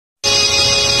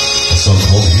song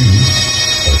called You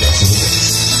by Gospel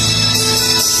Voice.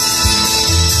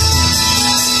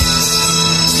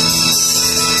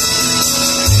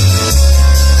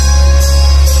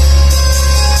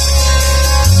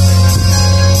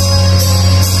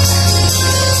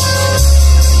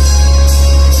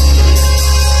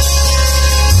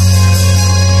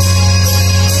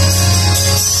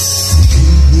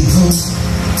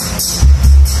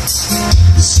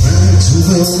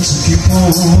 To keep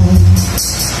on,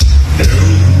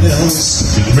 nothing else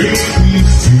can make me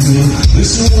feel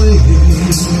this way,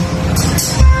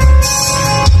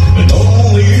 and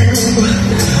only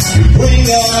you bring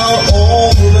out all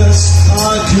the best I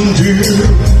can do.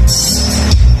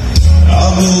 I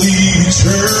believe you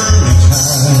turn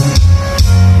time,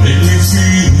 make me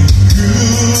feel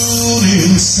good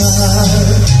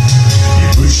inside. You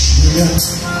push me up,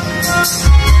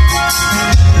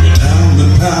 I'm the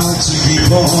power to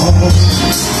keep on.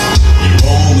 You're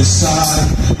on the side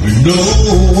with no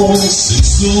one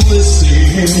seems to listen.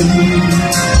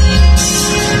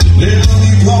 Never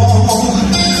be gone.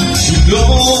 You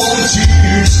know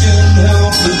tears can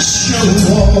help but show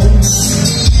on.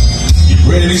 You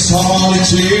break his heart and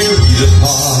tear it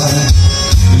apart,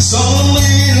 and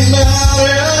suddenly the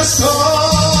matter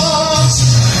starts.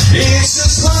 It's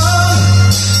just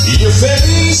like your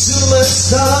face and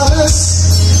left us.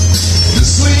 The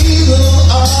sweet little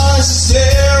eyes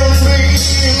stare at me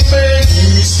and make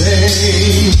me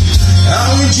stay.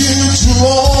 I need you to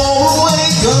roll away,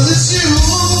 'cause it's you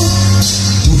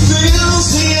who fills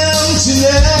the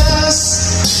emptiness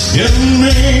in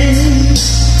me.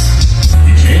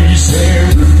 You can't just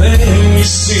everything you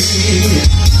see.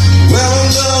 Well, I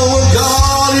know I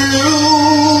got you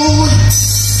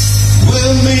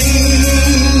with me.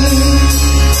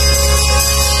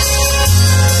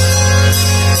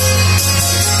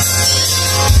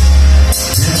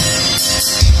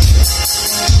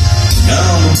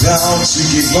 Down to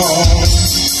keep on,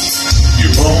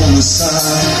 you're on the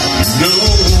side, no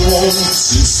one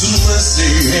seems to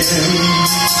listen.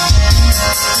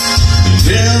 And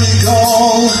there they go,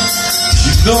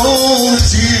 you know the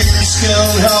tears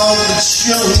can't help but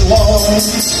show on.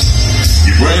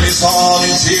 You break his heart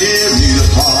and tear it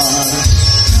apart,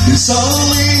 and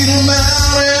suddenly the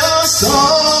matter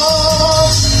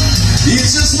starts.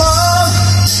 It's just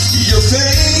your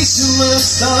face and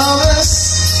lips honest.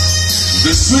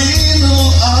 The sweet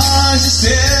little eyes you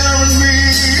stare at me,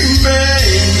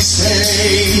 make me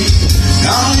say,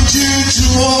 I need you to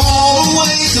roll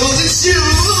away, 'cause it's you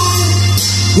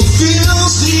who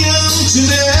fills the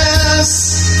emptiness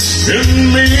in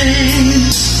me.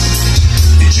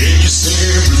 It changes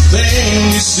everything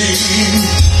you see.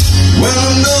 Well,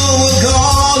 I know I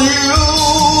got you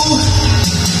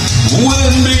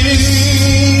with me.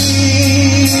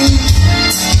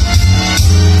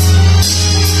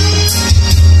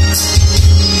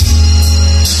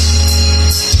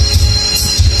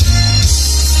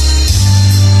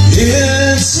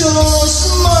 It's your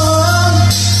smile,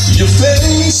 your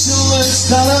facial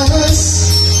externals,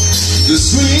 the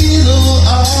sweet little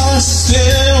eyes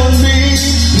stare at me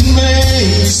and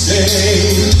make me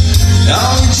stay. I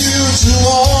need you to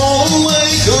roll away,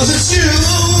 'cause it's you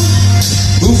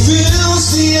who fills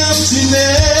the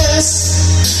emptiness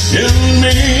in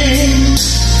me.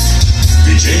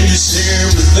 It changes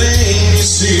everything you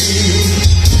see.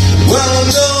 Well, I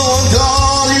know I got